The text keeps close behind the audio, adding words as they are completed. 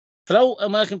Hello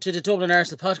and welcome to the Dublin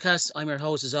Arsenal podcast. I'm your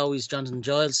host as always, Jonathan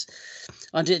Giles.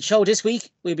 On the show this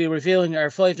week, we'll be reviewing our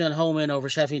 5-0 home win over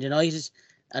Sheffield United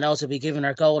and also be giving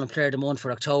our goal and player of the month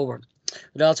for October.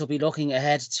 We'll also be looking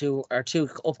ahead to our two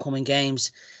upcoming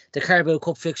games, the Carabao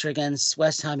Cup fixture against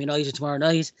West Ham United tomorrow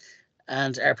night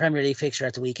and our Premier League fixture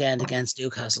at the weekend against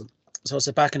Newcastle. So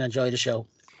sit back and enjoy the show.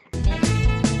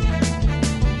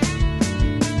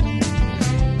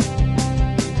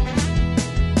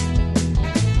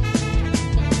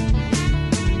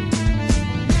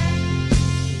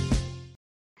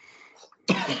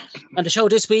 On the show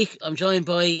this week, I'm joined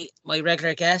by my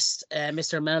regular guest,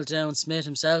 Mr. Meltdown Smith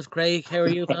himself. Craig, how are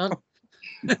you, pal?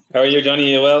 How are you,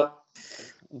 Johnny? You well?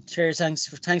 Cheers, thanks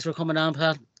for coming on,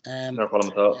 pal. No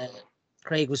problem at all.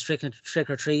 Craig was trick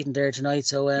or treating there tonight,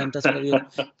 so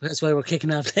that's why we're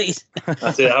kicking off late.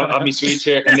 That's it. Have me sweet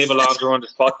chair and nibble on during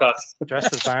this podcast.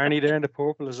 Dressed as Barney there in the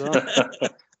purple as well.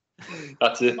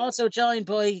 That's it. I'm also joined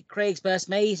by Craig's best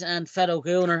mate and fellow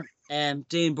gooner,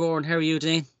 Dean Bourne. How are you,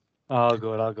 Dean? All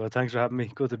good. Thanks for having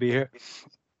me. Good to be here.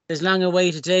 His long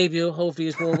awaited debut. Hopefully,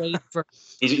 he's more waiting for.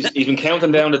 He's been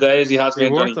counting down the days. He has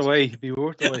been. Be worth the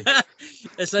wait.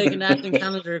 It's like an advent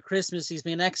calendar at Christmas. He's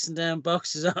been Xing down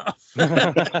boxes off.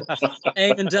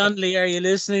 Eamon Donnelly, are you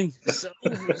listening?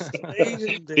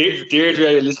 Deirdre,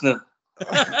 are you listening?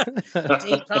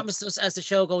 He promised us as the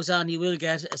show goes on he will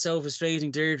get a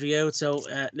sofa-straightening Deirdre out, so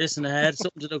listen ahead,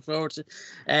 something to look forward to.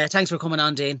 Thanks for coming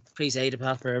on, Dean. Appreciate it,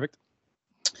 pal. Perfect.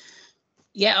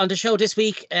 Yeah, on the show this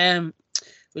week, we'll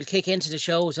kick into the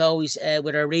show as always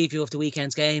with our review of the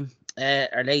weekend's game,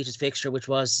 our latest fixture, which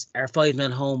was our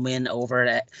 5-0 home win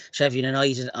over Sheffield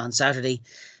United on Saturday.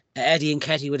 Eddie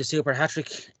Nketiah with a super hat-trick,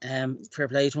 fair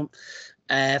play to him.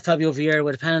 Fabio Vieira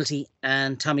with a penalty,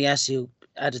 and Tomiyasu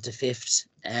added the fifth.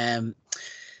 It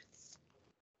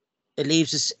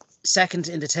leaves us second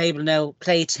in the table now,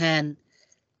 played 10,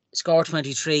 scored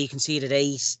 23, conceded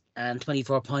 8, and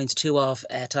 24 points, 2 off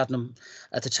Tottenham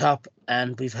at the top,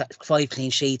 and we've had 5 clean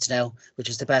sheets now, which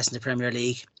is the best in the Premier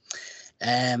League.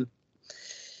 I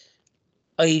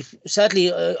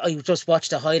just watched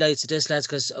the highlights of this, lads,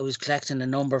 because I was collecting a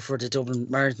number for the Dublin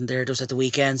Marathon there just at the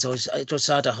weekend, so I just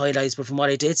saw the highlights. But from what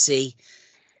I did see,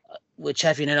 with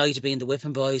Sheffield United being the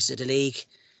whipping boys of the league,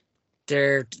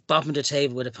 they're bopping the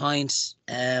table with a point.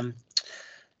 I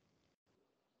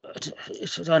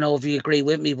don't know if you agree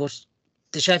with me, but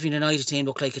the Sheffield United team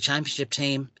look like a championship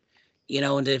team,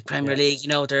 in the Premier League.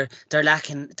 They're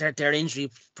lacking, they're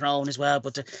injury prone as well,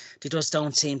 but they just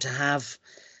don't seem to have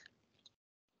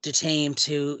the team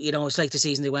to, it's like the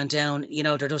season they went down,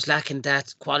 they're just lacking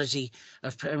that quality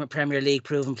of Premier League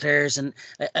proven players, and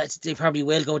they probably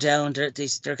will go down. They're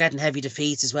getting heavy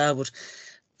defeats as well, but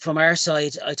from our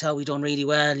side, I thought we done really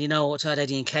well. I thought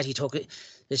Eddie Nketiah took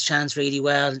his chance really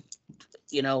well,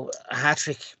 a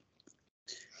hat-trick.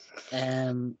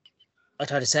 I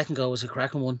thought the second goal was a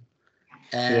cracking one.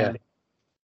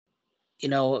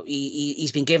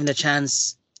 He's been given a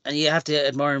chance, and you have to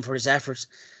admire him for his efforts.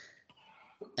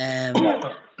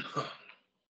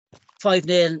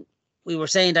 5-0. We were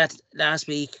saying that last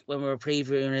week when we were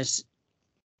previewing it.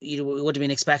 We would have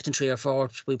been expecting 3 or 4.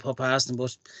 We put past them,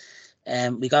 but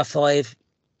we got 5,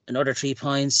 another 3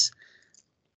 points.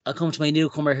 I'll come to my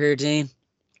newcomer here, Dean.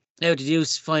 How did you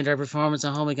find our performance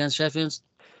at home against Sheffield?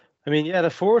 The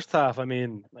first half,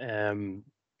 watching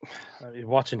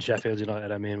Sheffield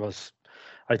United,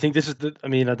 I think this is I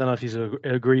don't know if you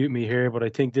agree with me here, but I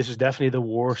think this is definitely the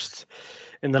worst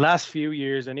in the last few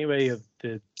years anyway of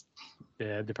the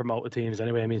promoted teams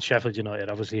anyway. Sheffield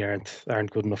United obviously aren't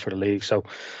good enough for the league, so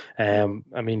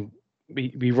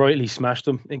we rightly smashed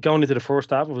them. And going into the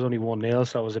first half, it was only 1-0,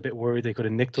 so I was a bit worried they could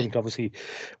have nicked them. Obviously,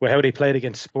 with how they played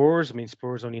against Spurs,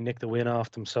 Spurs only nicked the win off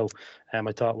them, so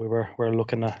I thought we were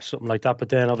looking at something like that. But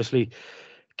then obviously,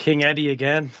 King Eddie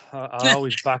again. I'll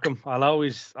always back him. I'll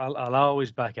always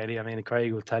back Eddie.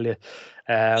 Craig will tell you.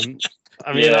 I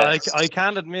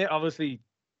can't admit, obviously,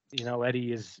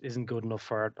 Eddie isn't good enough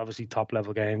for obviously top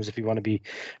level games if you want to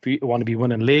be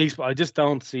winning leagues. But I just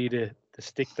don't see the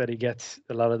stick that he gets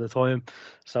a lot of the time.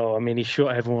 So he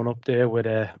shut everyone up there with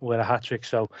a hat trick.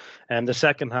 So the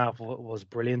second half was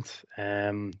brilliant.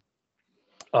 I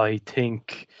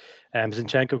think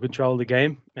Zinchenko controlled the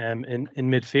game in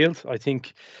midfield. I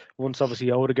think once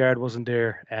obviously Odegaard wasn't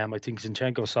there, I think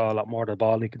Zinchenko saw a lot more of the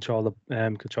ball. He controlled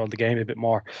the game a bit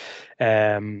more.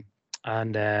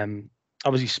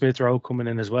 Obviously Smith Rowe coming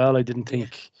in as well. I didn't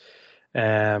think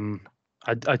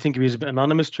I think he was a bit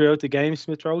anonymous throughout the game,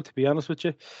 Smith Rowe, to be honest with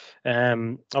you.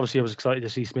 Obviously I was excited to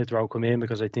see Smith Rowe come in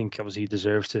because I think obviously he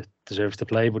deserves to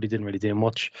play, but he didn't really do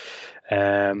much.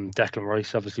 Declan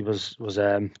Rice obviously was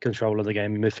control of the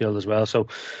game in midfield as well. So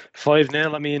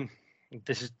 5-0, I mean,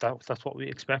 that's what we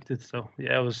expected. So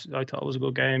yeah, I thought it was a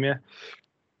good game, yeah.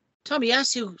 Tommy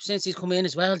Yasu, since he's come in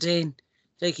as well, Dean,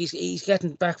 like he's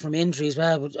getting back from injury as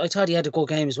well, but I thought he had a good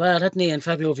game as well, hadn't he, in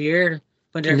February of the year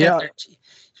when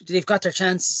they've got their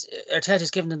chance. Arteta's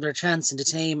given them their chance in the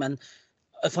team, and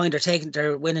I find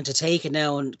they're willing to take it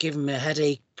now and give him a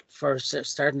headache for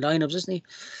starting lineups, isn't he?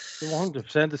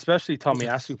 100%, especially Tommy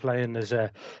Asu playing as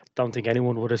don't think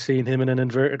anyone would have seen him in an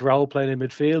inverted role playing in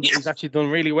midfield. He's actually done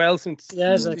really well since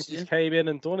he came in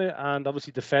and done it, and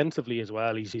obviously defensively as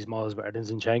well, he's miles better than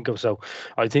Zinchenko. So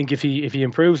I think if he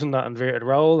improves in that inverted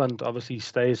role and obviously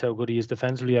stays how good he is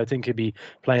defensively, I think he'll be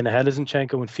playing ahead of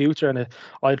Zinchenko in future. And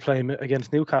I'd play him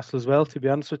against Newcastle as well, to be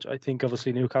honest with you. I think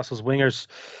obviously Newcastle's wingers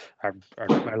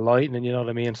are lightning, you know what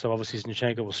I mean? So obviously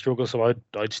Zinchenko will struggle, so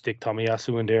I'd stick Tommy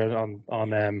Asu in there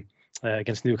on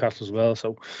against Newcastle as well.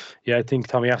 So yeah, I think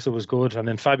Tommy Asu was good, and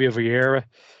then Fabio Vieira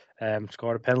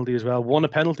scored a penalty as well, won a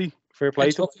penalty, fair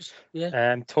play to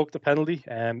him, took the penalty.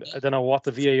 I don't know what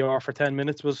the VAR for 10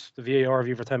 minutes was, the VAR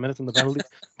review for 10 minutes on the penalty,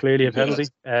 clearly a penalty.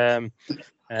 And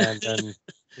then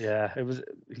yeah,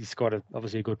 he scored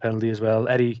obviously a good penalty as well.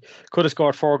 Eddie could have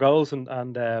scored 4 goals and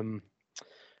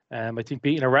I think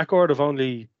beating a record of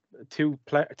only two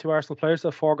Arsenal players that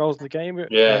have 4 goals in the game.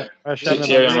 Yeah,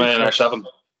 Seven.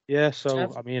 Yeah,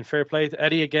 so I mean, fair play to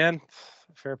Eddie again.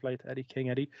 Fair play to Eddie, King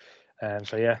Eddie.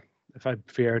 So yeah, if I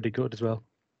fear Eddie good as well.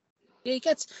 Yeah, he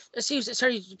gets.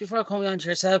 Sorry, before I come on to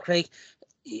yourself, Craig,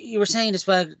 you were saying as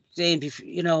well, Dane, at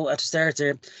the start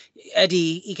there,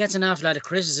 Eddie, he gets an awful lot of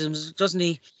criticisms, doesn't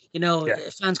he?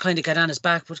 Fans kind of get on his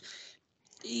back, but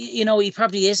he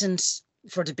probably isn't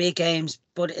for the big games,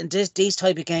 but in these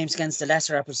type of games against the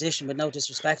lesser opposition, with no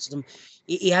disrespect to them,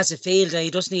 he has a field day,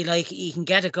 doesn't he? Like, he can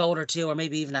get a goal or two, or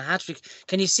maybe even a hat-trick.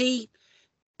 Can you see,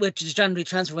 with the January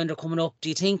transfer window coming up, do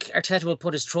you think Arteta will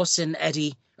put his trust in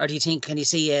Eddie, or do you think, can you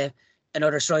see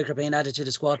another striker being added to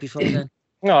the squad before then?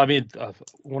 No, I mean,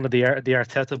 one of the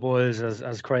Arteta boys,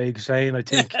 as Craig's saying, I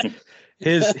think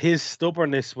his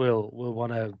stubbornness will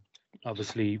want to,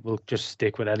 obviously we'll just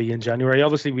stick with Eddie in January.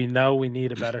 Obviously we know we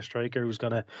need a better striker who's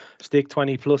going to stick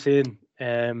 20 plus in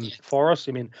for us.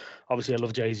 I mean, obviously I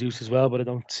love Jesus as well, but I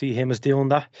don't see him as doing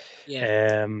that.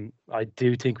 I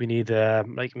do think we need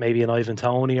like maybe an Ivan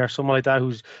Toney or someone like that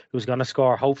who's going to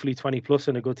score hopefully 20 plus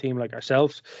in a good team like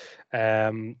ourselves.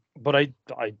 But I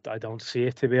don't see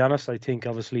it, to be honest. I think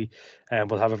obviously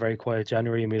we'll have a very quiet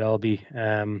January and we'll all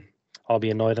be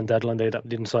annoyed on deadline day that we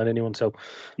didn't sign anyone, so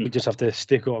we just have to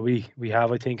stick with what we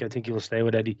have. I think he will stay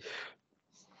with Eddie.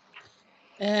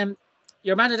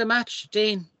 Your man of the match,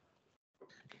 Dean.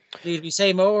 Did we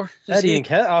say more? Eddie and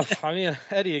Nketiah. I mean,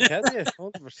 Eddie and Nketiah,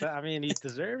 100%. I mean, he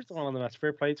deserves the one on the match.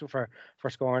 Fair play to him for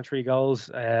scoring 3 goals.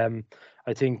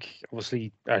 I think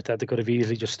obviously Arteta could have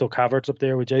easily just stuck Havertz up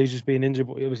there with Jesus being injured,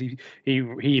 but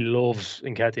he loves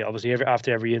Nketiah. Obviously,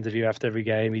 after every interview, after every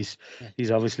game, he's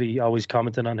obviously always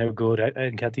commenting on how good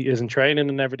Nketiah is in training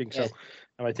and everything. So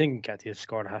I think Nketiah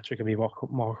scored a hat-trick. I mean, what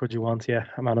more could you want? Yeah,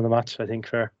 a man of the match, I think,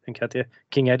 for Nketiah.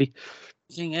 King Eddie,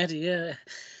 yeah.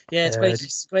 Yeah, it's great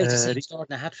to see him scoring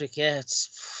a hat-trick. Yeah,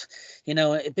 it's,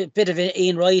 a bit of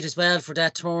Ian Wright as well for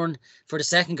that turn for the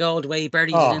second goal, the way he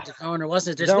buried it into the corner,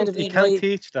 wasn't it? You can't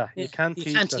teach that. You can't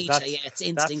teach that. Yeah, it's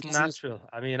instinct. That's natural.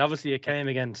 I mean, obviously it came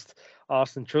against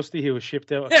Austin Trusty, who was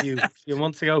shipped out a few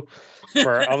months ago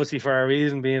for a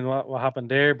reason being what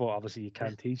happened there, but obviously you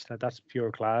can't teach that. That's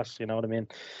pure class, you know what I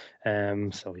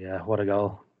mean? So yeah, what a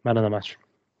goal. Man of the match.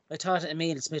 I thought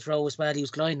Emile Smith-Rowe as well. He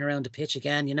was gliding around the pitch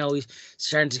again. He's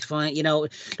starting to find, look,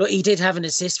 he did have an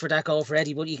assist for that goal for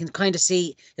Eddie, but you can kind of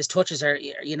see his touches are,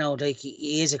 like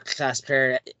he is a class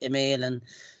player, Emile, and,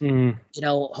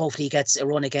 hopefully he gets a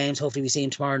run of games. Hopefully we see him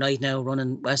tomorrow night now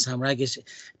running West Ham Ragged.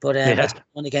 But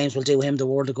one of the games will do him the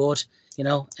world of good,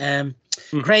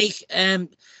 Craig,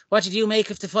 what did you make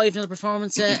of the 5-0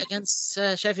 performance against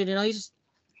Sheffield United?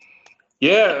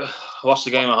 Yeah, I watched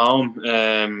the game at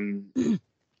home.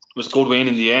 It was a good win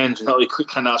in the end. You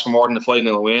can't ask for more than a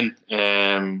 5-0 win.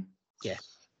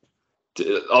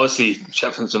 Obviously,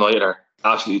 Sheffield United are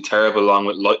absolutely terrible along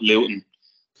with Luton.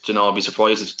 I'd be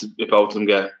surprised if both of them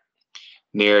get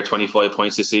near 25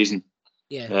 points this season.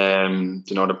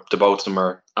 The both of them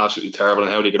are absolutely terrible,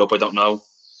 and how they get up, I don't know.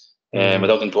 I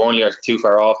don't think Burnley are too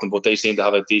far off them, but they seem to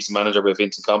have a decent manager with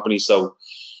Vincent Kompany, so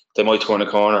they might turn a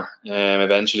corner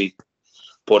eventually.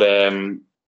 But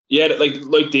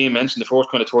like Dean mentioned, the first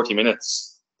kind of 30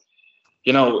 minutes,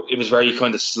 it was very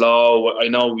kind of slow. I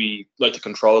know we like to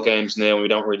control games now, and we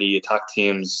don't really attack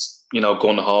teams,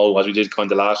 gun ho as we did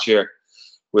kind of last year,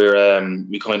 where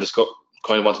we kind of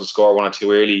wanted to score one or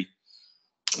two early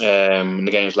in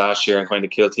the games last year and kind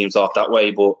of kill teams off that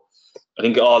way. But I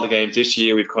think all the games this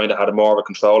year we've kind of had more of a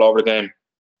control over the game,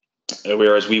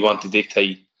 whereas we want to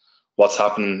dictate what's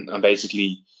happening and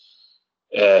basically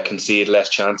concede less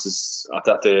chances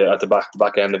at the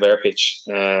back end of our pitch,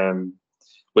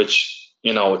 which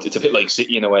it's a bit like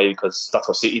City in a way, because that's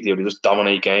what City do. They just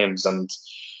dominate games, and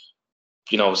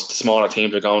the smaller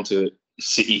teams are going to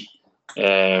City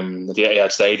at the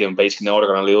Etihad Stadium basically know they're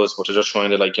going to lose, but they're just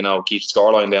trying to keep the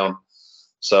scoreline down.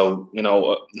 So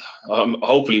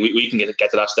hopefully we can get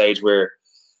to that stage where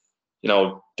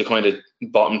the kind of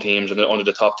bottom teams and under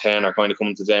the top 10 are kind of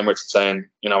coming to the Emirates and saying,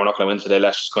 we're not going to win today,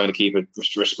 let's just kind of keep it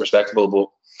respectable. But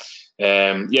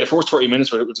the first 30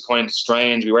 minutes was kind of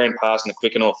strange. We weren't passing it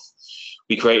quick enough.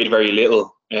 We created very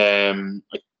little. I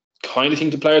kind of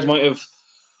think the players might have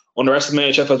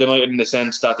underestimated Sheffield United in the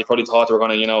sense that they probably thought they were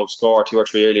going to score 2 or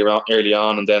 3 early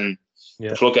on, and then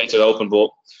the floodgates would open. But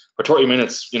for 30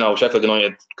 minutes, Sheffield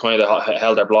United kind of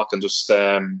held their block and just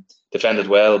defended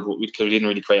well, but we didn't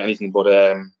really create anything. But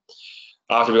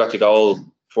after we got the goal,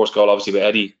 first goal obviously with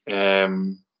Eddie,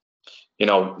 Sheffield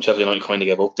United kind of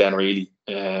gave up then really.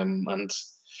 And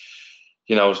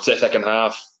second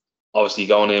half, obviously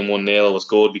going in 1-0 was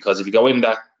good, because if you go in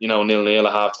that 0-0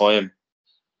 at half time,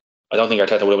 I don't think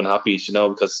Arteta would have been happy,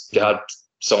 because they had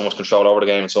so much control over the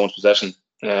game and so much possession.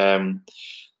 The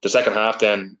second half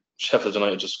then, Sheffield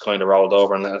United just kind of rolled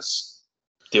over and let us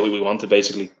do what we wanted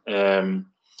basically. So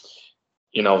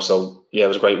it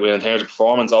was a great win. In terms of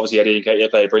performance, obviously Eddie Nketiah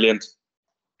played brilliant.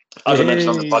 As I mentioned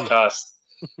on the podcast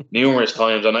numerous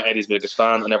times, I'm not Eddie's biggest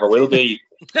fan, I never will be.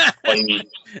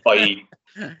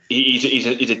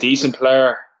 He's a decent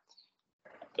player.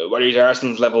 Whether he's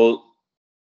Arsenal's level,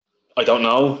 I don't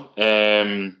know.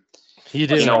 If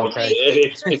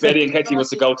Eddie Nketiah was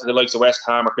to go to the likes of West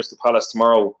Ham or Crystal Palace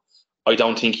tomorrow, I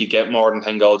don't think he'd get more than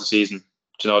 10 goals a season.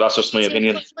 That's just my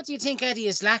opinion. What do you think Eddie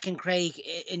is lacking, Craig,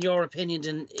 in your opinion?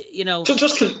 And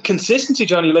just consistency,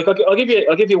 Johnny. I'll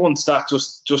give you one stat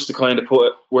just to kind of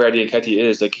put where Eddie Nketiah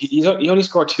is. He only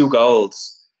scored 2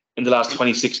 goals in the last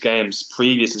 26 games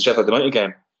previous to the Sheffield United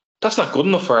game. That's not good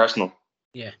enough for Arsenal.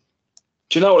 Yeah.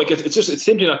 Do you know? It's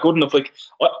simply not good enough.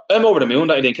 I'm over the moon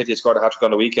that Eddie Nketiah scored a hat-trick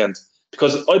on the weekend,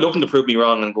 because I'd love him to prove me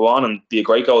wrong and go on and be a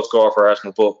great goal scorer for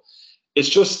Arsenal. But it's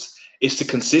the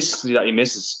consistency that he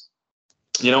misses.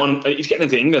 And he's getting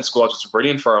into the England squad, which is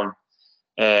brilliant for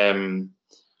him.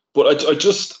 But I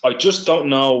just don't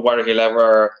know whether he'll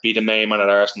ever be the main man at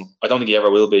Arsenal. I don't think he ever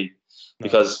will be,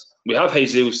 because we have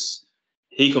Jesus.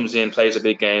 He comes in, plays the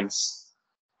big games.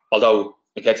 Although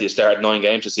Nketiah started 9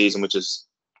 games this season, which is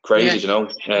crazy,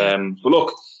 But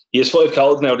look, he has 5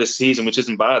 goals now this season, which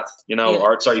isn't bad,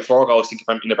 or 4 goals in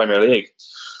the Premier League.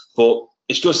 But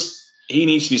it's just he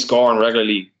needs to be scoring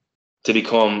regularly to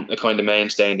become a kind of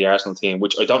mainstay in the Arsenal team,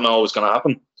 which I don't know is going to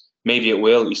happen. Maybe it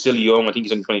will. He's still young. I think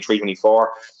he's only 23,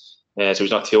 24. So he's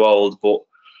not too old. But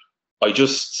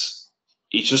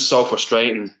he's just so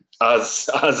frustrating, as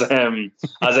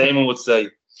Eamon would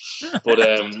say. But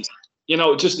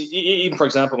just even for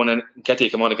example, when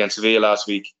Nketiah came on against Sevilla last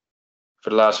week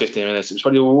for the last 15 minutes, it was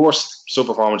probably the worst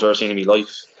sub-performance I've ever seen in my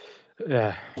life.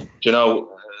 Yeah.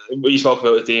 We spoke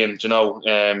about it, Dean.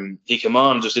 He came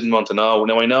on and just didn't want to know.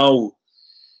 Now I know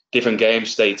different game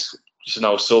states,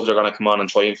 subs are going to come on and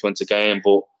try to influence the game,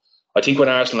 but I think when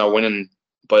Arsenal are winning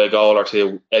by a goal or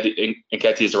two, Eddie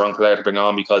Nketiah is the wrong player to bring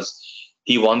on, because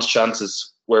he wants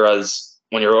chances. Whereas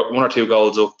when you're 1 or 2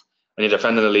 goals up and you're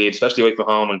defending the lead, especially away from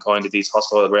home and kind of these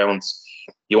hostile grounds,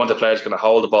 you want the players going to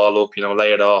hold the ball up,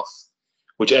 lay it off,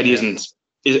 which Eddie isn't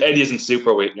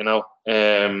super with.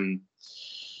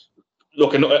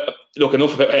 Look,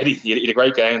 enough about Eddie. He had a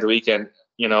great game the weekend,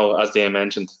 as Dan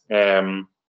mentioned.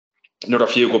 Another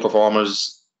few good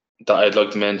performers that I'd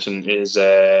like to mention is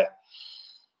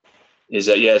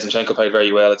Zinchenko played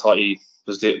very well. I thought he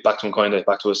was back to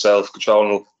himself,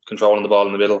 controlling the ball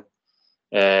in the middle.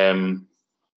 I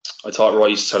thought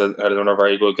Rice had another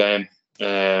very good game.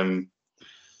 And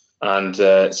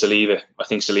Saliba, I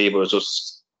think Saliba was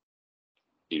just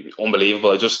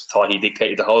unbelievable. I just thought he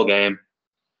dictated the whole game.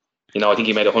 I think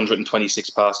he made 126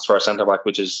 passes for a centre back,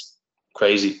 which is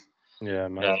crazy. Yeah,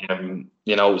 man.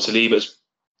 Saliba,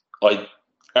 I'd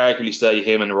arguably say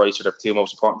him and Rice are the 2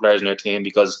 most important players in their team,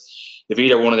 because if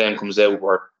either one of them comes out,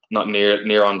 we're not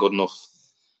near on good enough.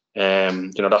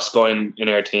 That spine in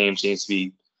our team seems to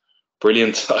be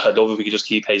brilliant. I'd love if we could just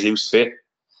keep Jesus fit,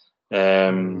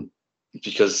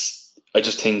 because I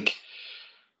just think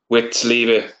with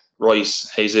Saliba,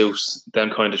 Rice, Jesus, them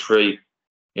kind of three,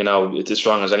 you know, it's as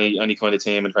strong as any kind of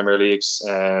team in Premier League's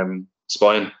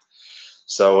spine.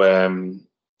 So,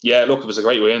 yeah, look, it was a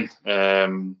great win,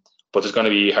 but there's going to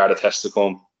be harder tests to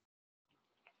come.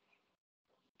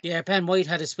 Yeah, Ben White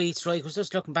had a sweet strike. I was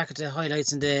just looking back at the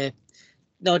highlights in the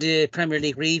Premier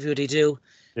League review they do.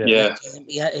 Yeah.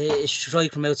 A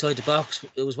strike from outside the box.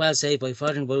 It was well saved by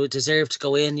Foden, but it deserved to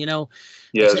go in, you know.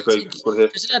 Yeah, it's great.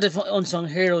 There's a lot of unsung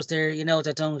heroes there, you know,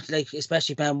 that don't, like,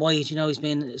 especially Ben White. You know, he's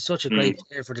been such a great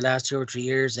player for the last 2 or 3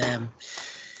 years.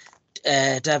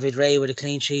 David Ray with a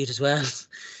clean sheet as well.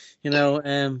 You know,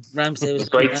 Ramsdale was... It's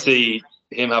great to see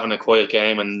him having a quiet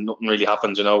game and nothing really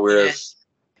happens, you know, whereas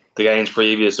the games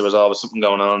previous, there was always something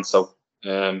going on. So,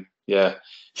 yeah.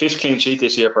 5th clean sheet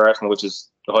this year for Arsenal, which is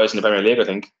the highest in the Premier League, I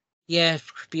think. Yeah,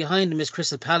 behind him is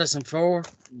Crystal Palace and 4,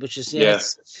 which is,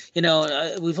 you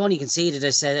know, we've only conceded, I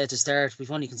said at the start,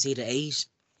 we've only conceded 8,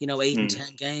 you know, 8 and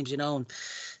 10 games, you know,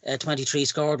 and 23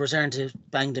 scored. We're starting to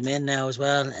bang them in now as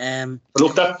well.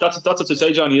 Look, that's what to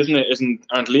say, Johnny, isn't it?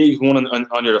 Aren't League One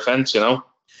on your defence, you know?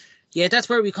 Yeah, that's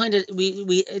where we kind of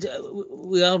we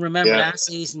all remember last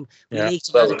season. We leaked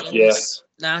a lot of goals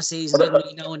last season, didn't we?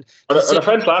 You know, and our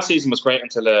defence last season was great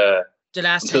until the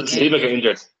last Saliba got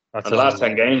injured. And the last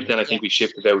 10 games, then I think we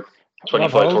shifted out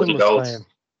 25, 30 goals.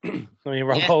 I mean,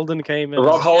 Rob Holding came in.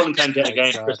 Rob Holding can't get a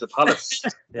game with Crystal Palace.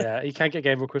 Yeah, he can't get a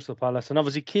game with Crystal Palace. And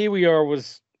obviously, Kiwior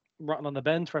was rotting on the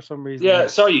bench for some reason. Yeah,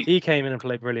 sorry. He came in and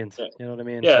played brilliant. You know what I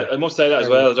mean? Yeah, so, I must say that as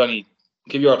well, Johnny.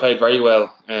 Kiwior played very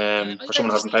well for someone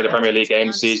who hasn't played a Premier League game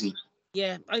this season.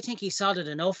 Yeah, I think he's solid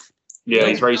enough. Yeah,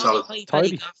 he's very solid. The height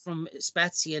he got from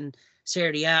Spezia and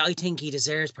Serie A, I think he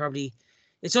deserves probably...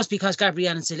 It's just because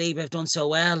Gabriel and Saliba have done so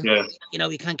well. Yeah. You know,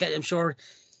 we can't get... I'm sure,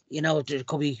 you know, there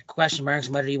could be question marks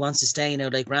on whether he wants to stay, you know,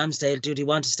 like Ramsdale. Do he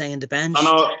want to stay in the bench? I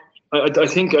know. I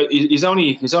think he's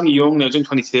only young now. He's only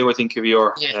 22, I think,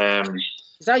 Kiwior. Yeah.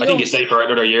 I think he'll stay for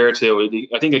another year or two.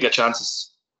 I think he'll get chances.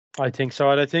 I think so,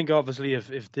 and I think obviously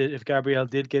if Gabriel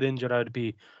did get injured, I'd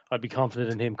be confident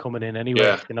in him coming in anyway.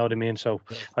 Yeah. You know what I mean? So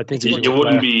I think you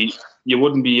wouldn't be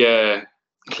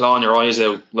clawing your eyes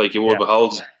out like you would with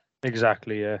Holding.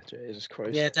 Exactly. Yeah. Jesus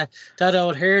Christ. Yeah, that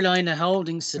old hairline of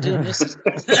Holdings to do this.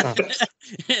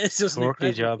 It's just an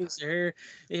Turkey job. Piece of hair.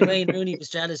 Wayne Rooney was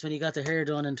jealous when he got the hair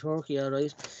done in Turkey. All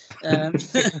right.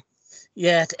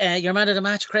 Yeah. Your man of the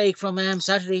match, Craig, from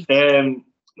Saturday.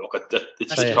 Look,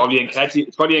 it's probably Nketiah.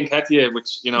 It's probably Nketiah,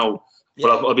 which, you know,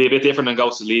 but I'll be a bit different than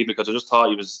Ghost to Lee because I just thought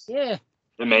he was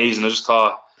amazing. I just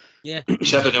thought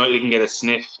Sheffield United can get a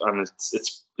sniff, and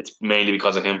it's mainly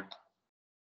because of him.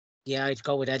 Yeah, I'd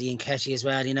go with Eddie Nketiah as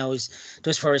well. You know, he's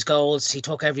just for his goals. He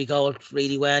took every goal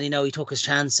really well. You know, he took his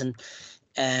chance,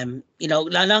 and you know,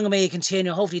 long may he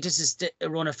continue. Hopefully, this is a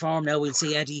run of form now. We'll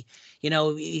see Eddie. You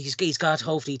know, he's got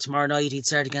hopefully tomorrow night he'd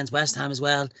start against West Ham as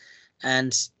well,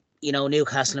 and you know,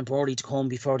 Newcastle and Burnley to come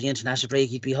before the international break.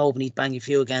 He'd be hoping he'd bang a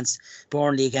few against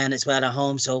Burnley again as well at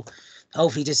home. So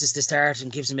hopefully this is the start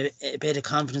and gives him a bit of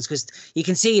confidence, because you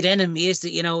can see it in him. He is,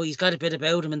 you know, he's got a bit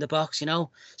about him in the box, you know,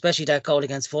 especially that goal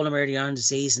against Fulham earlier on in the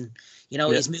season. You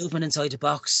know, his movement inside the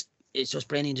box is just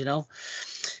brilliant, you know.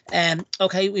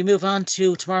 Okay, we move on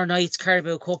to tomorrow night's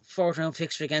Carabao Cup 4th round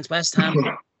fixture against West Ham.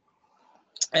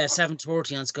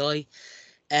 7:40 on Sky.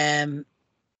 In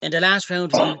the last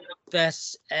round,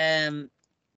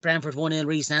 Brentford 1-0.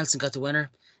 Reece Nelson got the winner.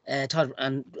 And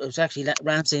it was actually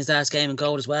Ramsdale's last game in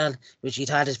goal as well, which he'd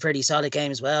had his pretty solid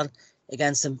game as well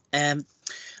against them.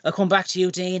 I'll come back to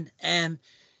you, Dean.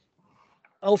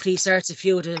 Hopefully he starts a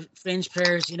few of the fringe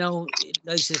players, you know,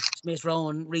 like Smith Rowe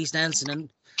and Reece Nelson, and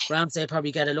Ramsdale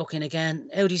probably get a look in again.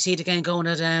 How do you see the game going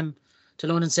at to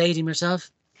London Stadium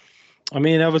yourself? I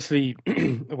mean, obviously,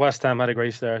 West Ham had a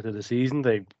great start to the season.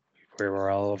 We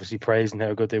were all obviously praising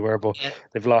how good they were, but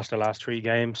they've lost their last 3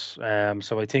 games.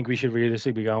 So I think we should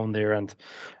realistically be going there and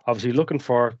obviously looking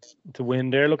to win.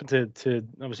 They're looking to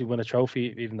obviously win a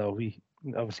trophy, even though we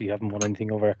obviously haven't won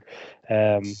anything over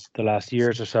the last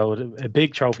years or so. A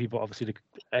big trophy, but obviously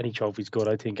any trophy's good,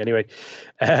 I think. Anyway,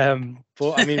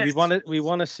 but I mean, we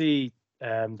want to see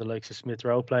the likes of Smith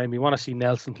Rowe playing. We want to see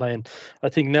Nelson playing. I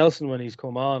think Nelson, when he's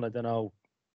come on, I don't know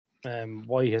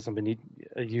why he hasn't been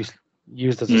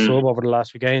used as a sub over the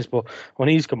last few games, but when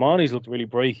he's come on, he's looked really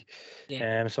bright.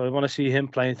 So we want to see him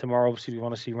playing tomorrow. Obviously, we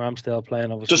want to see Ramsdale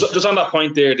playing. Obviously, just on that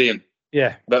point there, Dean.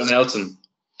 Yeah, about Nelson.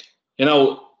 You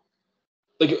know,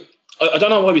 like I don't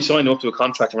know why we signed up to a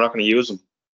contract and we're not going to use him.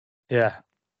 Yeah,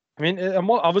 I mean,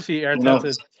 obviously,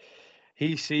 Arteta,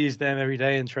 he sees them every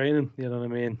day in training. You know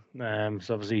what I mean?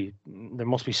 So obviously, there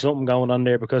must be something going on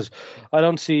there, because I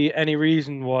don't see any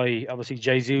reason why. Obviously,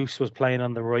 Jesus was playing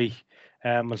on the right.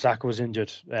 when Saka was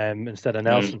injured instead of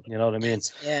Nelson. You know what I mean?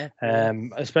 Yeah.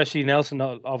 Especially Nelson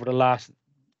over the last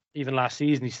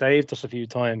season, he saved us a few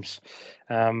times.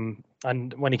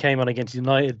 And when he came on against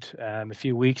United a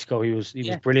few weeks ago, he was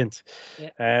brilliant.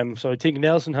 Yeah. So I think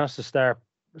Nelson has to start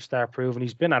proving.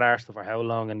 He's been at Arsenal for how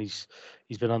long, and he's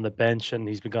been on the bench and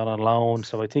he's been gone on loan.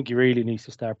 So I think he really needs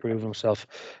to start proving himself,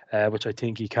 which I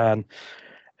think he can.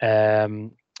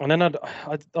 And then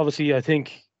obviously I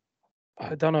think,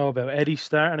 I don't know about Eddie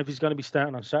starting. If he's going to be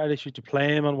starting on Saturday, should you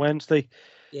play him on Wednesday?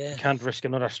 Yeah. You can't risk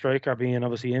another striker being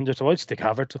obviously injured. So I'd stick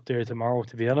Havertz up there tomorrow,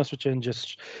 to be honest with you, and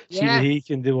just see what he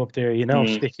can do up there.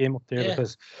 Stick him up there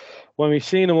because when we've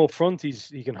seen him up front,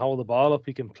 he can hold the ball up,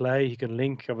 he can play, he can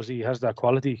link. Obviously, he has that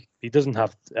quality. He doesn't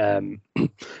have the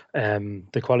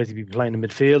quality to be playing in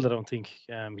midfield. I don't think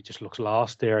he just looks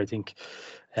lost there. I think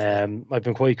I've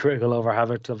been quite critical over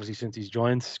Havertz, obviously, since he's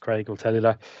joined. Craig will tell you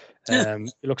that.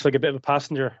 He looks like a bit of a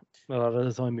passenger a lot of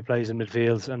the time he plays in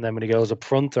midfield, and then when he goes up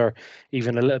front or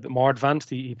even a little bit more advanced,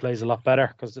 he plays a lot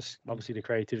better because obviously the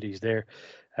creativity is there.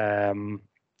 And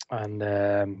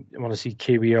I want to see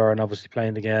Kiwior and obviously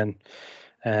playing again.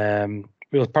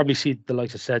 We'll probably see the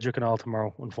likes of Cedric and all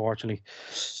tomorrow, unfortunately.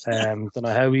 Don't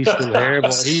know how he's still here,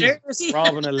 but he's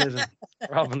robbing a living. I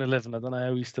don't know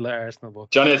how he's still at Arsenal.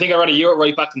 But Johnny, I think I read a year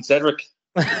right back in Cedric.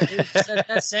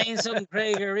 That's saying something,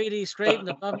 Craig. You're really scraping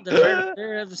the bottom of the barrel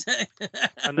there.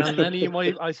 And then he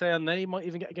might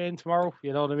even get a game tomorrow.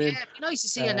 You know what I mean? Yeah, it'd be nice to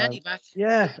see Annani back.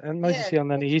 Yeah, and nice to see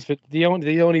Annani. He's the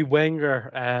only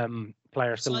Wenger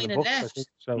player still in the books, I think.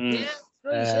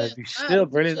 So he's still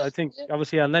brilliant. I think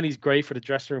obviously, and then he's great for the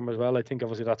dressing room as well. I think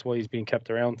obviously that's why he's being kept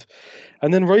around.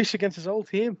 And then Rice against his old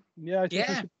team. Yeah, I think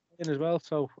he should play in as well.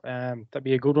 So that'd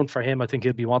be a good one for him. I think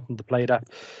he'll be wanting to play that.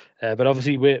 But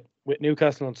obviously with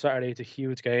Newcastle on Saturday, it's a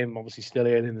huge game. Obviously still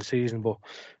early in the season, but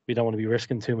we don't want to be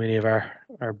risking too many of our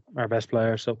best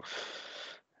players. So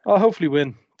I'll hopefully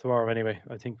win tomorrow anyway.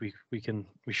 I think we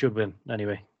should win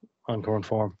anyway on current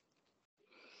form.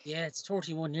 Yeah, it's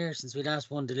 31 years since we last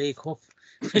won the League Cup,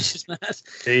 which is mad.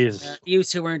 Jeez. You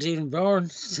two weren't even born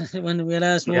when we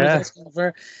last won it.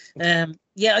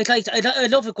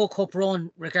 I'd love a good cup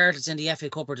run, regardless in the FA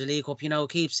Cup or the League Cup.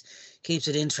 Keeps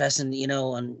it interesting.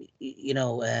 And I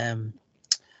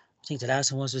think the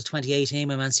last one was 2018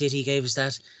 when Man City gave us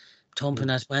that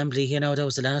thumping at Wembley. That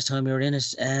was the last time we were in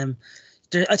it.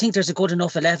 I think there's a good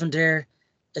enough 11 there,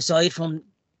 aside from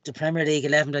the Premier League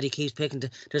 11 that he keeps picking.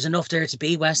 There's enough there to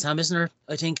beat West Ham, isn't there?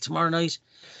 I think tomorrow night.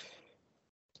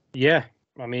 Yeah,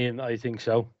 I mean, I think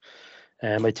so.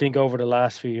 I think over the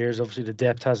last few years, obviously the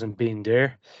depth hasn't been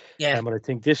there. Yeah. But I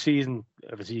think this season,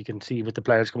 obviously you can see with the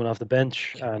players coming off the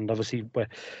bench, and obviously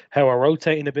how we're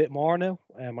rotating a bit more now.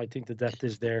 I think the depth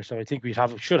is there, so I think we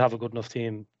should have a good enough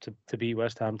team to beat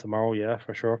West Ham tomorrow. Yeah,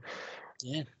 for sure.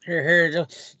 Yeah, here.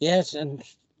 Yes, and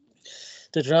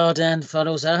the draw then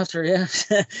follows after. Yeah,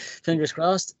 fingers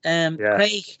crossed.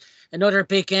 Craig, another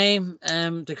big game.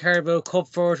 The Carabao Cup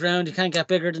fourth round. You can't get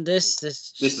bigger than this.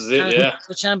 This is it. Yeah.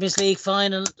 The Champions League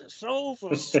final. So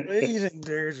frustrating,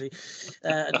 dirty.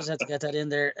 I just had to get that in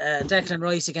there. Declan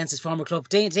Rice against his former club.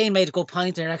 Dean made a good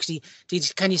point there. Actually,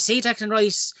 can you see Declan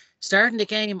Rice starting the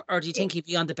game, or do you think he'd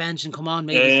be on the bench and come on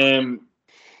maybe?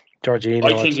 Jorginho.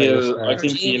 I think he'll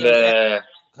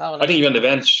be on the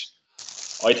bench.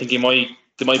 I think they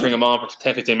might bring him on for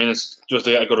 10-15 minutes just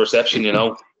to get a good reception,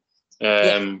 I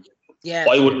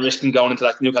wouldn't risk him going into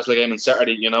that Newcastle game on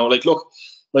Saturday,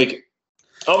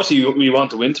 obviously we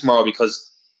want to win tomorrow,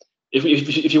 because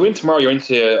if you win tomorrow, you're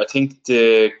into, I think,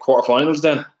 the quarterfinals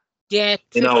then. Yeah,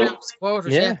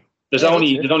 There's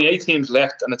only 8 teams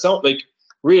left, and it's not like,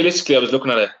 realistically, I was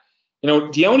looking at it,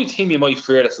 the only team you might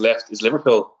fear that's left is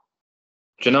Liverpool.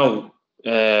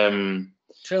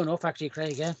 True enough, actually,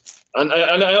 Craig. Yeah, and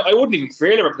I wouldn't even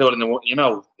fear Liverpool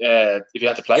if you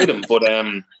had to play them. But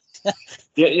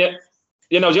the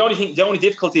only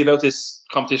difficulty about this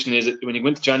competition is that when you go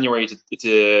into January, it's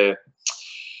a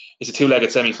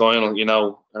 2-legged semi-final,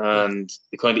 and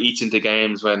it kind of eats into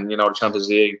games when the Champions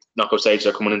League knockout stages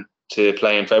are coming into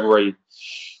play in February,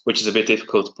 which is a bit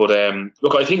difficult. But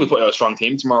look, I think we'll put out a strong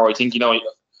team tomorrow. I think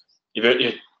predict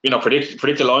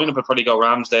the lineup. I'll probably go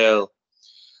Ramsdale.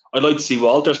 I'd like to see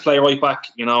Walters play right back.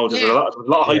 There's a lot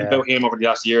of hype about him over the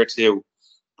last year or two,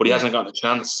 but he hasn't gotten a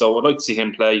chance. So I'd like to see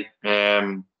him play.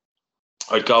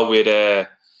 I'd go with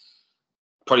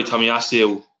probably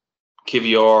Tomiyasu,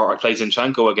 Kiwior, or play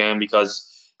Zinchenko again, because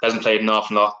he hasn't played an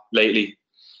awful lot lately.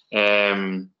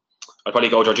 I'd probably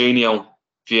go Jorginho,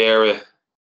 Vieira,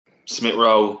 Smith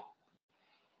Rowe,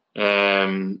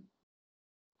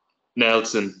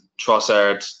 Nelson,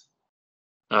 Trossard,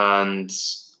 and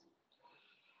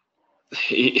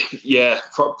he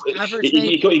could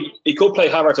play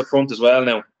Havertz up front as well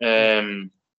now.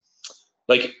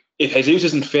 Like if Jesus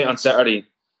isn't fit on Saturday,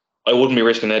 I wouldn't be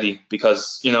risking Eddie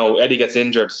because Eddie gets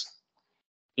injured.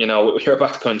 You're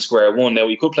back to kind of square one now.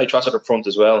 He could play Trossard up front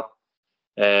as well.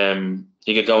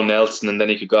 He could go Nelson and then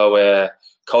he could go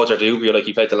Coulter Dubio like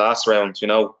he played the last round.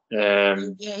 Yeah,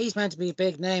 he's meant to be a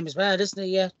big name as well, isn't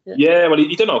he? Yeah. Yeah, well,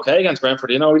 he done okay against Brentford.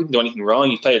 He didn't do anything wrong.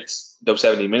 He played about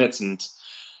 70 minutes and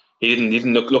he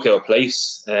didn't look out of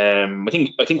place. I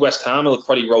think West Ham will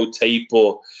probably rotate,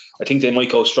 but I think they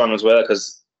might go strong as well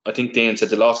because I think Dean said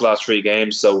they lost the last 3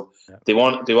 games, so they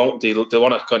want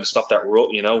to kind of stop that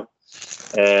rut,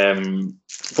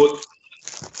 But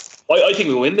I think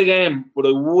we'll win the game, but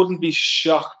I wouldn't be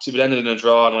shocked if it ended in a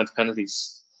draw and went to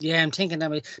penalties. Yeah, I'm thinking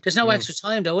that there's no extra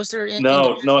time though, is there?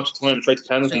 No extra time, straight to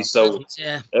penalties. So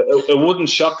yeah, it wouldn't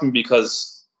shock me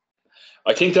because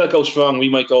I think they'll go strong. We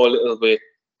might go a little bit,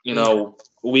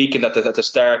 weakened at the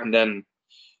start, and then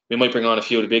we might bring on a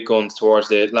few of the big guns towards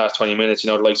the last 20 minutes.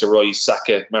 The likes of Royce,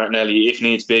 Saka, Martinelli, if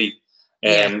needs be.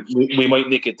 We might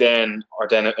nick it then, or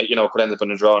then could end up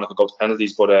in a draw and it could go to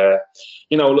penalties. But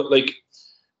like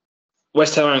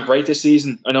West Ham aren't great this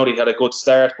season. I know they had a good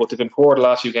start, but they've been poor the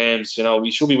last few games.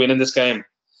 We should be winning this game.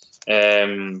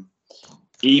 Even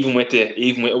with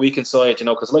a weakened side,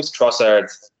 because like Trossard,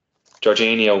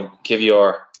 Jorginho,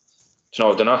 Kivior,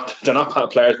 they're not bad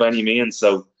players by any means.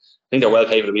 So I think they're well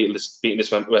capable of beating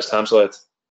this West Ham side.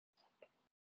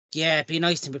 Yeah, it'd be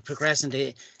nice to be progressing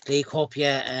the League Cup,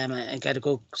 and get a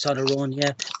good sort of run,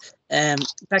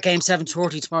 That game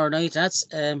 7:30 tomorrow night. That's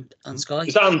on Sky.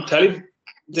 Is that on telly?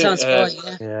 It's on Sky,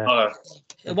 yeah.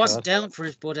 It wasn't down for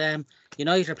us, but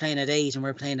United are playing at 8 and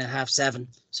we're playing at 7:30.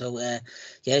 So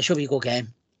it should be a good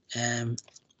game.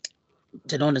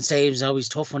 The London Stadium is always a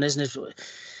tough one, isn't it?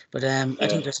 But I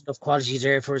think there's enough quality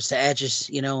there for us to edge it,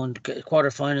 and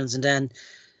quarterfinals, and then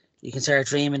you can start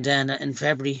dreaming then in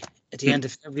February, at the end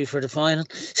of February for the final.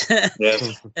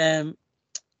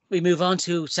 We move on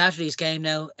to Saturday's game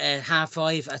now at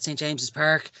 5:30 at St James's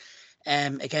Park.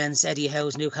 Against Eddie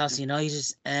Howe's Newcastle United.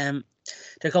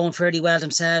 They're going fairly well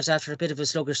themselves after a bit of a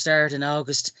sluggish start in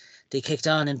August. They kicked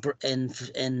on in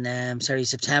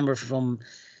September from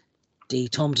the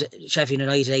thumped Sheffield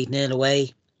United 8-0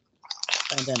 away,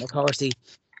 and then of course they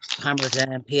hammered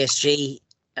PSG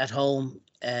at home.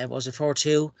 Was it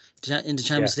 4-2 in the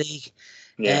Champions League?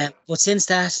 But since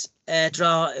that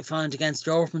draw found against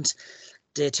Dortmund,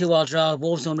 the 2-2 draw,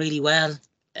 Wolves done really well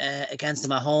against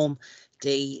them at home.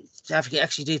 They've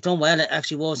done well.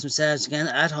 Actually, Wolves themselves again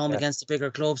at home against the bigger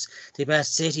clubs. They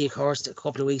best City, of course, a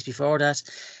couple of weeks before that.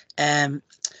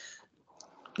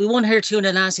 We won here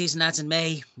 2-0 last season. That's in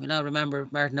May. We now remember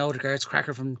Martin Odegaard's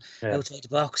cracker from outside the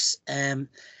box. And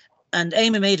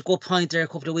Eamon made a good point there a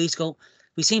couple of weeks ago.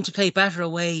 We seem to play better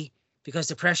away because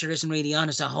the pressure isn't really on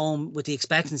us at home with the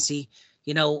expectancy.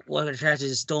 What Arteta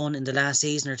has done in the last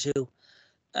season or two.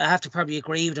 I have to probably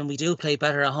agree with them. We do play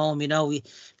better at home. We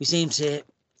seem to,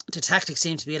 the tactics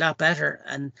seem to be a lot better,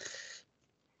 and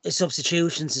the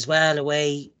substitutions as well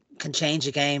away can change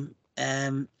a game.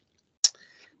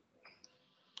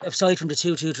 Aside from the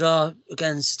 2-2 draw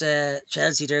against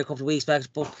Chelsea there a couple of weeks back,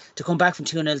 but to come back from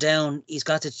 2-0 down, he's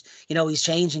got to, he's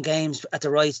changing games at the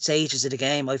right stages of the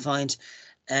game, I find.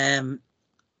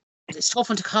 It's tough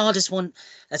one to call this one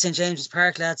at St James's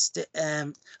Park, lads.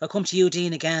 I'll come to you,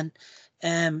 Dean, again.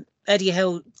 Eddie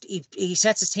Howe, he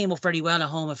sets his team up very well at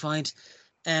home, I find.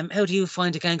 How do you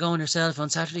find the game going yourself on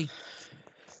Saturday?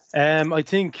 I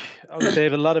think they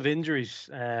have a lot of injuries.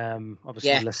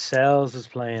 Obviously, Lascelles is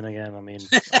playing again. I mean,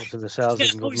 obviously Lascelles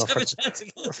isn't good enough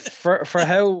for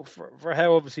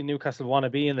how obviously Newcastle want to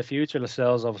be in the future.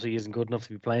 Lascelles obviously isn't good enough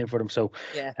to be playing for them. So,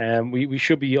 we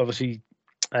should be obviously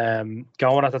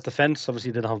going at that defence.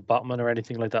 Obviously, they don't have Botman or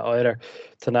anything like that either.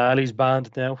 Tonali's banned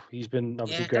now. He's been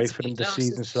obviously great for them this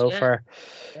season so far.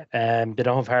 They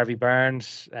don't have Harvey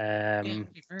Barnes.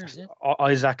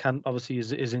 Isaac obviously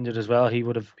is injured as well. He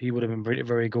would have been very,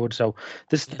 very good. So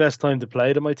this is the best time to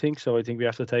play them, I think. So I think we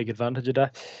have to take advantage of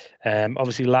that.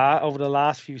 Obviously, over the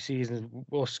last few seasons,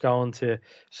 us going to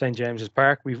St James's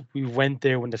Park, we went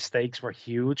there when the stakes were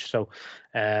huge. So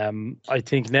I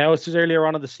think now it's just earlier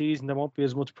on in the season, there won't be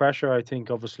as much pressure. I think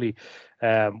obviously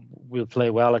we'll play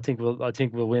well. I think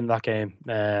we'll win that game.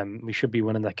 We should be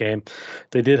winning that game.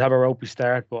 They did have a ropey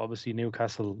start, but obviously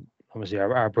Newcastle obviously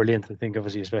are brilliant. I think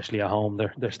obviously especially at home,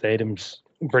 their stadium's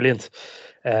brilliant.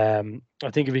 I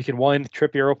think if we can wind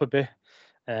Trippier up a bit,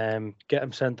 get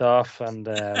him sent off, and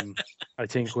I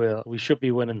think we should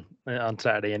be winning on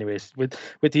Saturday. Anyways, with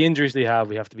the injuries they have,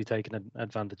 we have to be taking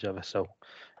advantage of it. So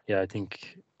yeah, I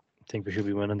think we should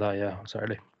be winning that on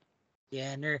Saturday.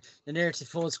 Yeah, and they're near to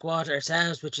full squad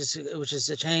ourselves, which is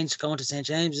a change going to St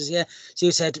James's. Yeah, so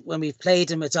you said when we've played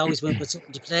them, it's always been with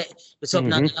something to play, with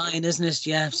something on the line, isn't it?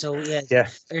 Yeah. So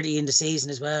early in the season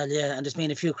as well. Yeah, and there's been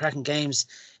a few cracking games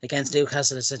against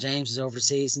Newcastle at St James's over the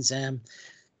seasons. I'll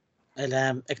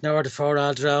ignore the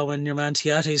 4-4 draw when your man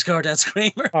Tiati scored that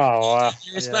screamer. Oh, wow.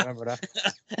 Yeah, I remember that.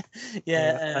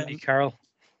 Andy Carroll.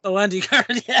 Oh, Andy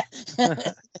Carroll, yeah.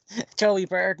 Joey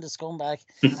Burton, the scumbag.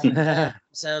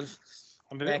 Himself.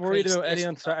 I'm a bit worried about Eddie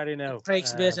on Saturday now. Craig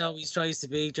Smith always tries to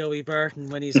be Joey Burton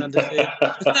when he's on the field.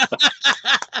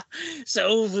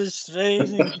 So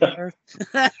frustrating.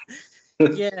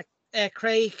 Yeah,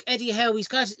 Craig, Eddie Howe, he's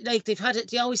got, like, they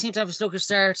always seem to have a sluggish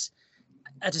start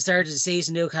at the start of the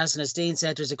season. Newcastle, as Dean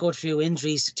said, there's a good few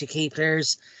injuries to key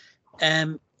players.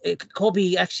 It could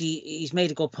be, actually, he's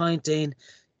made a good point, Dean.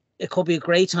 It could be a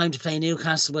great time to play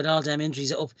Newcastle with all them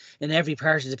injuries up in every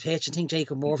part of the pitch. I think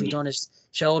Jacob Murphy done his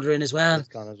shoulder in as well. He's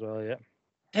gone as well, yeah.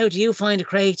 How do you find it,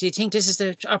 Craig? Do you think this is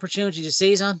the opportunity to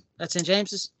seize on at St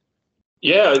James's?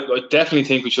 Yeah, I definitely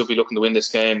think we should be looking to win this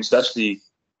game, especially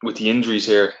with the injuries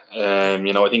here. I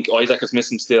think Isaac is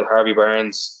missing still, Harvey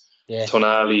Barnes,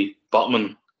 Tonali,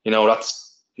 Botman.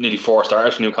 That's nearly 4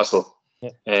 starters for Newcastle.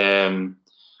 Yeah.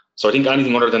 So I think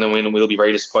anything other than a win will be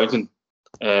very disappointing.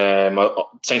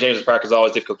 St James's Park is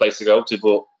always a difficult place to go to,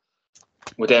 but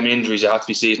with them injuries, you have to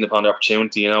be seizing upon the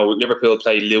opportunity. Liverpool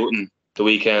play Luton the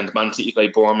weekend, Man City play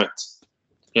Bournemouth.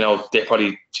 They're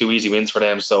probably 2 easy wins for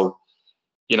them. So,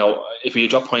 if we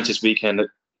drop points this weekend,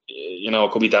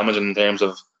 it could be damaging in terms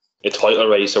of a title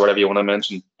race or whatever you want to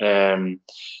mention. And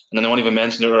then I won't even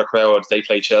mention the other crowd. They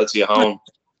play Chelsea at home.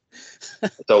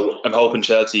 So I'm hoping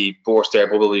Chelsea burst their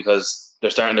bubble because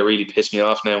they're starting to really piss me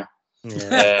off now.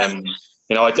 Yeah.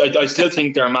 I still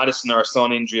think they're Maddison or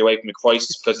Son injury away from the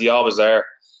crisis because they always are,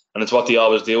 and it's what they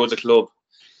always do as a club.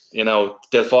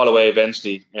 They'll fall away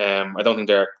eventually. I don't think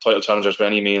they're title challengers by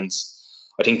any means.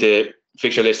 I think the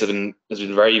fixture list has been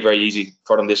very, very easy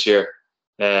for them this year.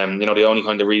 They only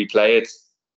kind of really played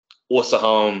us at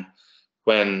home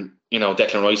when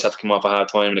Declan Rice had to come off at half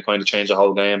time and they kind of changed the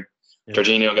whole game. Yeah.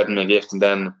 Jorginho got them a gift, and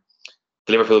then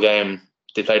the Liverpool game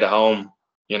they played at home.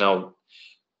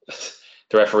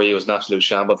 The referee was an absolute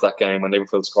shambles that game when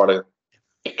Liverpool scored a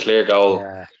clear goal,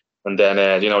 and then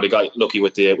they got lucky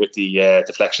with the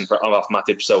deflection off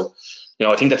Matip. So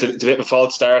I think that's a bit of a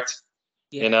false start.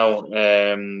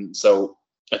 So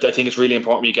I think it's really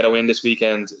important you get a win this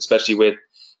weekend, especially with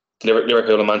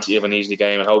Liverpool and Man City have an easy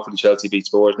game, and hopefully Chelsea beat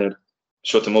Spurs now,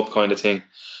 shut them up kind of thing.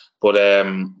 But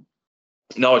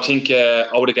I think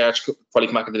Odegaard probably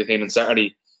come back into the game on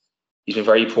Saturday. He's been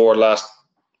very poor the last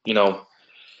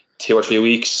 2 or 3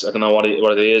 weeks. I don't know what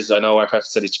it is. I know Arteta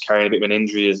said he's carrying a bit of an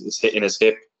injury, is hitting his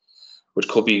hip, which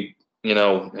could be,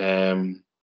 playing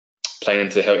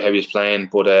into how he's playing.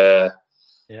 But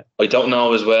I don't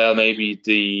know as well. Maybe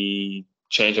the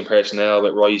change in personnel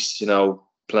with Rice,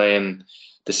 playing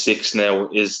the 6 now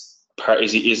is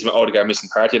Odegaard missing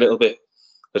Partey a little bit?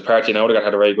 Because Partey and Odegaard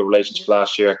had a very good relationship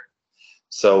last year.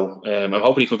 So I'm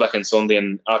hoping he comes back on Sunday,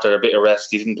 and after a bit of rest,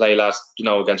 he didn't play last,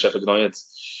 against Sheffield United.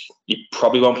 He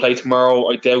probably won't play tomorrow,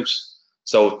 I doubt.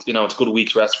 So, it's a good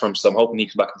week's rest for him. So I'm hoping he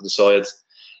comes back into the side.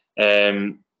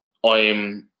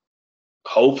 I'm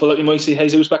hopeful that we might see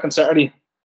Jesus back on Saturday.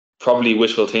 Probably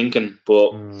wishful thinking,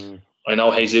 but I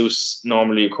know Jesus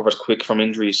normally recovers quick from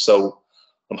injuries. So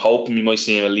I'm hoping we might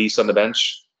see him at least on the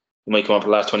bench. He might come on for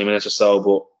the last 20 minutes or so,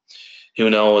 but who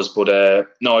knows? But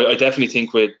no, I definitely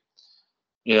think with,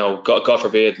 God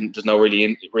forbid, there's no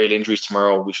real injuries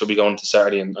tomorrow. We should be going to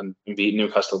Saturday and beat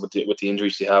Newcastle with the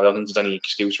injuries they have. I don't think there's any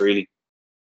excuse really.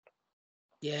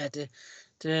 Yeah,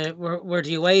 where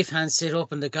the away fans sit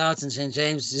up in the gods in St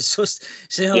James is just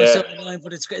so annoying.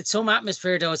 But it's some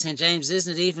atmosphere though at St James,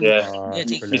 isn't it? Even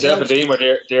he's Aberdeen were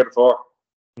there before.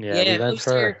 Yeah,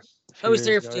 I was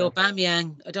there for the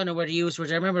Aubameyang. I don't know where the U's were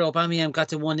there. I remember Aubameyang got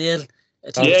to 1-0.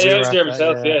 I was there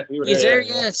myself. Yeah, we were there. There?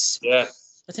 Yes. Yeah.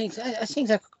 I think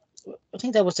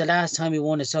that was the last time he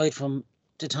won aside from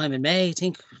the time in May. I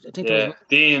think. Yeah.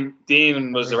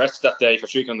 Dean was arrested that day for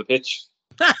streaking on the pitch.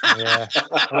 Yeah,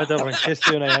 I went over and kissed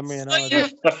you and Emery and all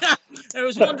that. I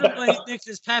was wondering why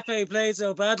Nicholas Pepe played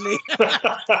so badly.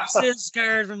 I'm still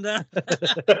scared from that.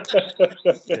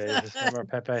 Yeah,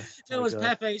 Pepe. That was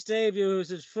Pepe's debut. It was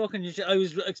his fucking. I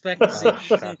was expecting to see.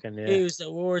 He was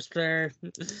the worst player.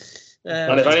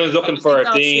 And if anyone's looking for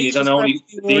Dean, he's on Dean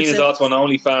is also on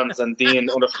OnlyFans and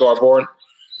Dean_Born.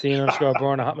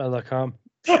 Dean_Born at hotmail.com.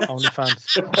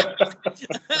 OnlyFans.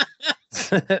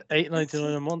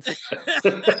 $8.99 a month.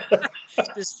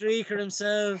 The streaker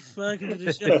himself. Welcome to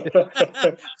the show.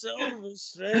 So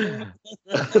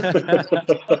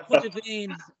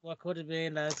frustrating. What could have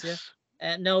been, lads? Yeah.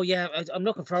 No, yeah, I'm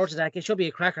looking forward to that. It should be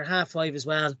a cracker. 5:30 as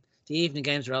well. The evening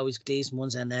games are always decent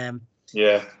ones, and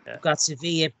yeah, got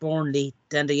Sevilla, Burnley,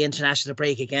 then the international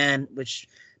break again, which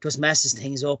just messes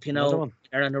things up. You know,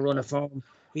 they're on a run of form.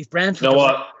 We've Brentford. You know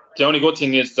what? The only good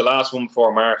thing is the last one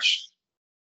before March.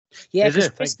 Yeah, because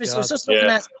Christmas was just looking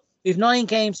at. We've 9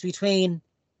 games between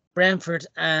Brentford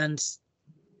and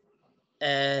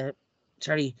Brentford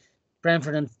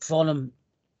and Fulham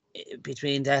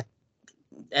between that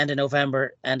end of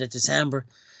November, end of December.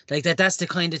 Like that's the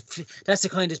kind of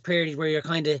period where you're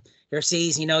kind of your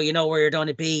season, you know where you're going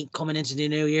to be coming into the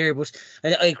new year. But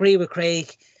I agree with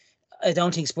Craig. I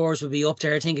don't think Spurs will be up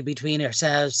there. I think between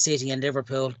ourselves, City and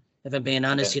Liverpool, if I'm being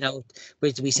honest,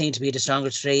 we seem to be the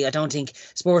strongest 3. I don't think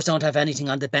Spurs don't have anything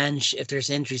on the bench if there's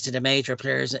injuries to the major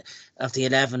players of the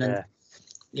 11. And,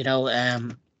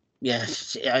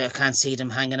 I can't see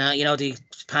them hanging out. The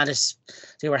Palace,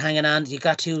 they were hanging on. You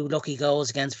got 2 lucky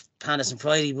goals against Palace on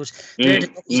Friday, but they're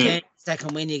the games that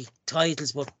can win you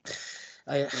titles. But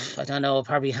I don't know. I'll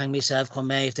probably hang myself come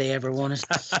May if they ever won it.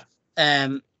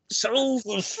 So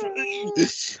frustrating. I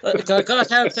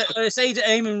say to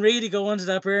Eamon, really go onto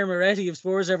that Bear Moretti if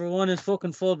Spurs ever won is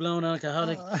fucking full blown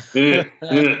alcoholic.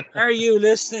 Are you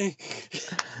listening?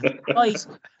 Right.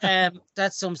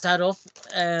 That sums that up.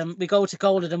 We go to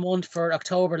goal of the month for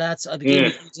October, lads. I'll begin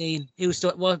with you, Dean.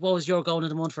 What was your goal of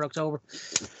the month for October?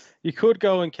 You could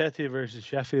go Nketiah versus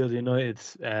Sheffield United.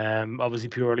 Obviously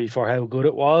purely for how good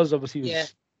it was. Obviously it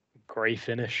was a great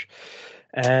finish.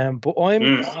 But I'm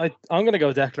going to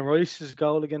go Declan Rice's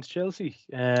goal against Chelsea.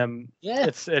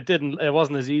 It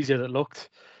wasn't as easy as it looked.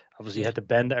 Obviously, you had to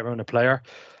bend it around the player,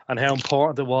 and how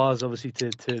important it was, obviously,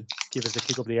 to give us a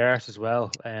kick up the arse as well.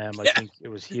 I think it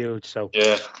was huge. So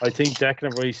I think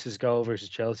Declan Rice's goal versus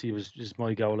Chelsea was just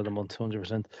my goal of the month,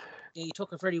 100%. Yeah, he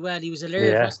took it very well. He was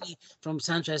alert, wasn't he, from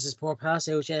Sanchez's poor pass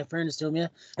out. Yeah, fairness to him.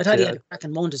 I thought he had a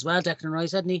cracking month as well, Declan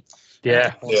Rice, hadn't he?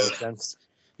 Yeah, 100%.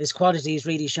 His quality is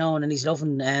really shown, and he's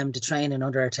loving the training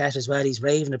under Arteta as well. He's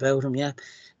raving about him, Craig,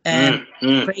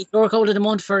 your goal of the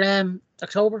month for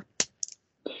October?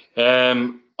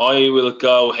 I will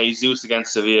go Jesus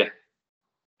against Sevilla.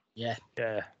 Yeah.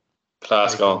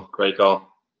 Class goal, great goal.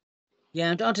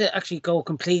 Yeah, I'm going to actually go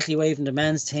completely away from the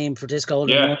men's team for this goal of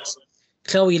the month.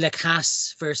 Chloe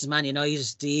Lacasse versus Man United,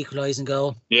 the equalising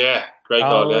goal. Yeah, great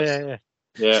goal.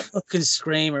 Yeah. Fucking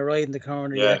screamer right in the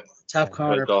corner. Top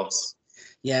corner.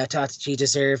 Yeah, I thought she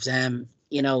deserved. There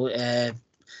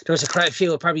was a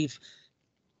few. Probably, if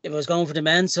I was going for the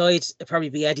men's side, it'd probably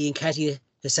be Eddie Nketiah,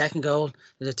 the second goal.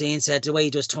 As Dean said, the way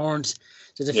he just turned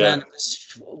to defend,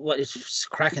 it's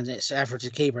cracking this effort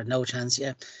to keep her, no chance.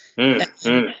 Yeah.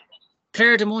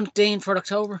 Player of the month, Dean, for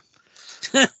October.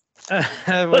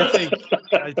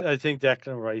 I think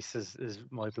Declan Rice is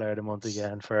my player of the month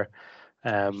again for.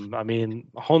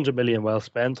 100 million well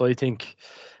spent. I think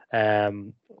our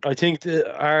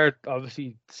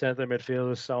obviously centre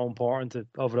midfield is so important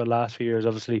over the last few years.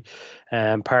 Obviously,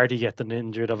 Partey getting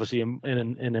injured, obviously in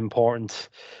an important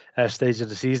stage of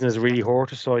the season is really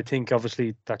hurt us. So I think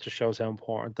obviously that just shows how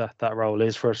important that role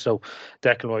is for us. So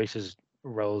Declan Rice is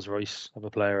Rolls Royce of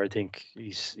a player. I think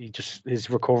his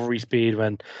recovery speed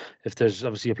if there's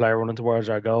obviously a player running towards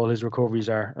our goal, his recoveries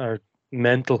are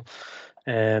mental.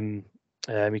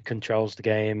 He controls the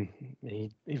game. He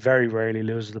very rarely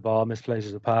loses the ball,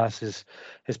 misplaces the passes.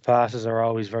 His passes are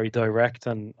always very direct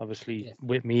and obviously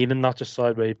with meaning, not just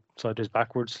sideways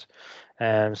backwards.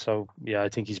 I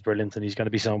think he's brilliant and he's going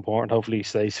to be so important. Hopefully he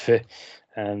stays fit.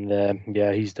 And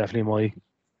he's definitely my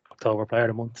October player of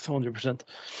the month, 100%.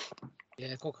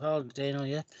 Yeah, good call, Dano.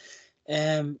 Yeah.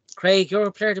 Craig,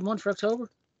 your player of the month for October?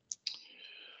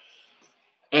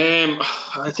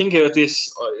 I think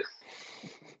this.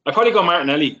 I probably go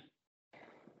Martinelli.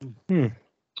 I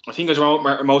think he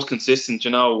was most consistent.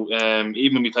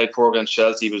 Even when we played 4 against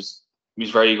Chelsea, he was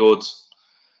very good.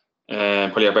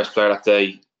 Probably our best player that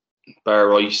day, bar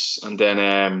Rice. And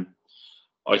then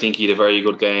I think he had a very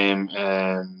good game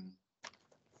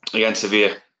against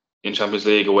Sevilla in Champions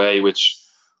League away, which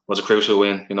was a crucial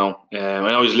win. I know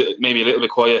he's maybe a little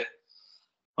bit quiet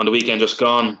on the weekend just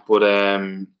gone, but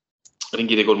I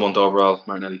think he had a good month overall,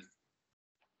 Martinelli.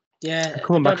 Yeah,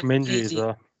 coming back from injury as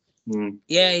well.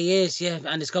 Yeah, he is. Yeah,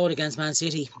 and it's going against Man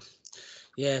City.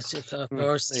 Yes, of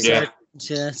course. Yeah.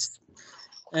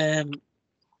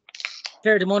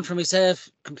 Player of the month for myself,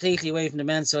 completely away from the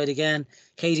men's side again.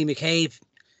 Katie McCabe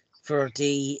for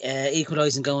the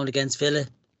equalising goal against Villa.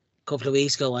 couple of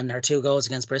weeks ago, and her 2 goals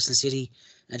against Bristol City,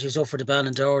 and she was up for the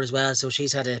Ballon d'Or as well. So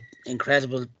she's had an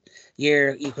incredible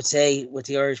year, you could say, with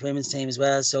the Irish women's team as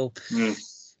well. So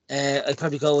I'd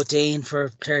probably go with Dean for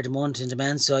Player of the Month in the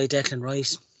men's side, Declan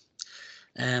Rice.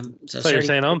 So you're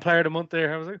saying I'm Player of the Month there,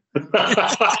 how's it?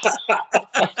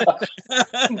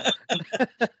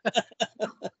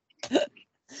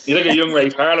 You look at young Ray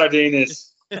Parlour, Dean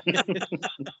is.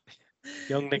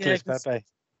 Young Nicholas Pepe.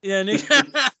 Yeah,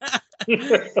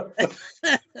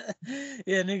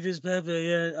 yeah, Nicholas Pepe,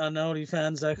 yeah, on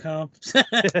onlyfans.com.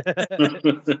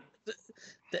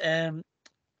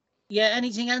 Yeah,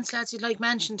 anything else, lads, you'd like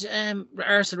mentioned,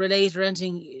 Arsenal related or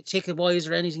anything, ticket wise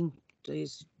or anything?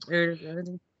 Please, or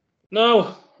anything?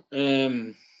 No,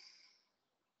 I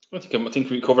think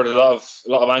we covered a lot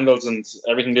of angles and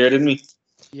everything there, didn't we?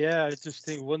 Yeah, I just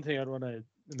think one thing I'd want to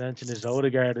mention is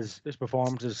Odegaard, his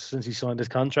performances since he signed his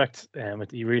contract.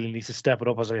 He really needs to step it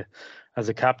up as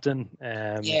a captain.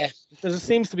 Yeah, there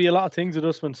seems to be a lot of things with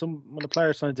us when a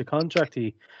player signs a contract,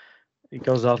 he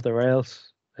goes off the rails.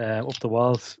 Up the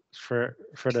walls for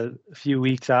the few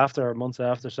weeks after or months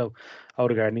after. So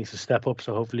Odegaard needs to step up.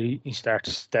 So hopefully he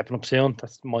starts stepping up soon.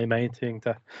 That's my main thing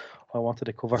that I wanted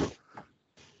to cover.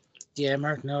 Yeah,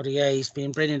 Martin Odegaard, he's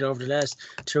been brilliant over the last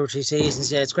 2 or 3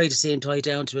 seasons. Yeah, it's great to see him tied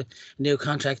down to a new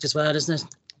contract as well, isn't it?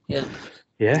 Yeah.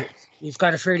 Yeah. We've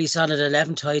got a fairly solid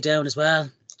 11 tied down as well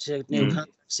to new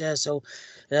contracts. Yeah, so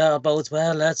bodes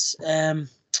well, lads.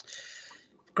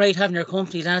 Great having your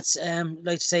company, lads.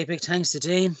 Like to say a big thanks to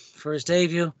Dean for his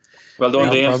debut. Well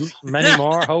done, Dean. Many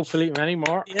more, hopefully, many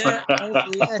more. Yeah,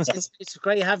 hopefully, yeah. It's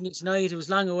great having you tonight. It was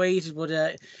long awaited, but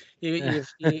it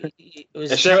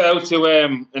was. A shout out to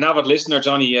an avid listener,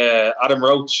 Johnny, Adam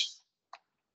Roach.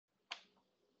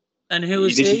 And who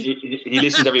is he? He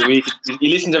listens every week. He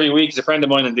listens every week. He's a friend of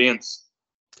mine and Dean's.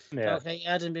 Yeah. Okay,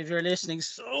 Adam, if you're listening,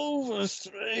 so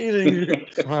frustrating.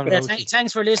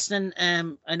 Thanks for listening.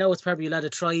 I know it's probably a lot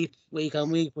of try week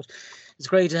on week, but it's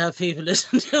great to have people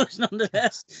listen to us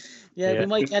nonetheless. Yeah, we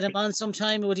might get him on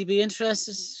sometime. Would he be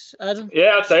interested, Adam?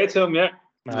 Yeah, I'd say it to him, yeah.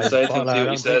 I'd say it to him, see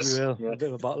what he says. A bit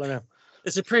of a bottler now.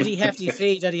 It's a pretty hefty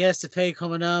fee that he has to pay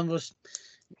coming on, but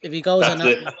if he goes on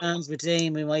hands with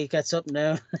Dean, we might get something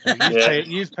now.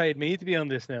 You've paid me to be on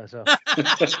this now, so.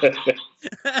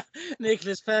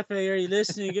 Nicholas Pepe, are you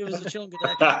listening? Give us a chunk of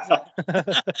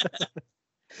that.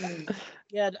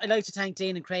 Yeah, I'd like to thank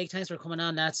Dean and Craig. Thanks for coming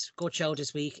on, lads. Good show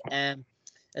this week.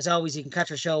 As always, you can catch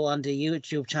our show on the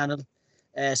YouTube channel,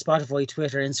 Spotify,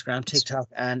 Twitter, Instagram, TikTok,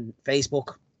 and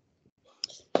Facebook.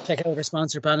 Check out our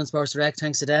sponsor, Balance Sports Direct.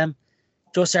 Thanks to them.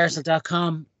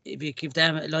 JustArsenal.com. If you give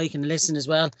them a like and listen as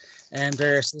well,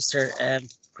 they're a sister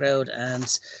crowd,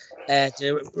 and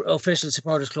the official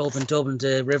supporters club in Dublin,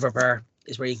 the River Bar,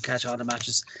 is where you can catch all the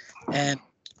matches.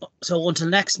 So until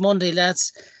next Monday,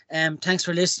 lads, thanks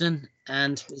for listening,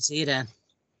 and we'll see you then.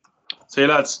 See you,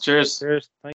 lads. Cheers. Cheers.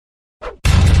 Thanks.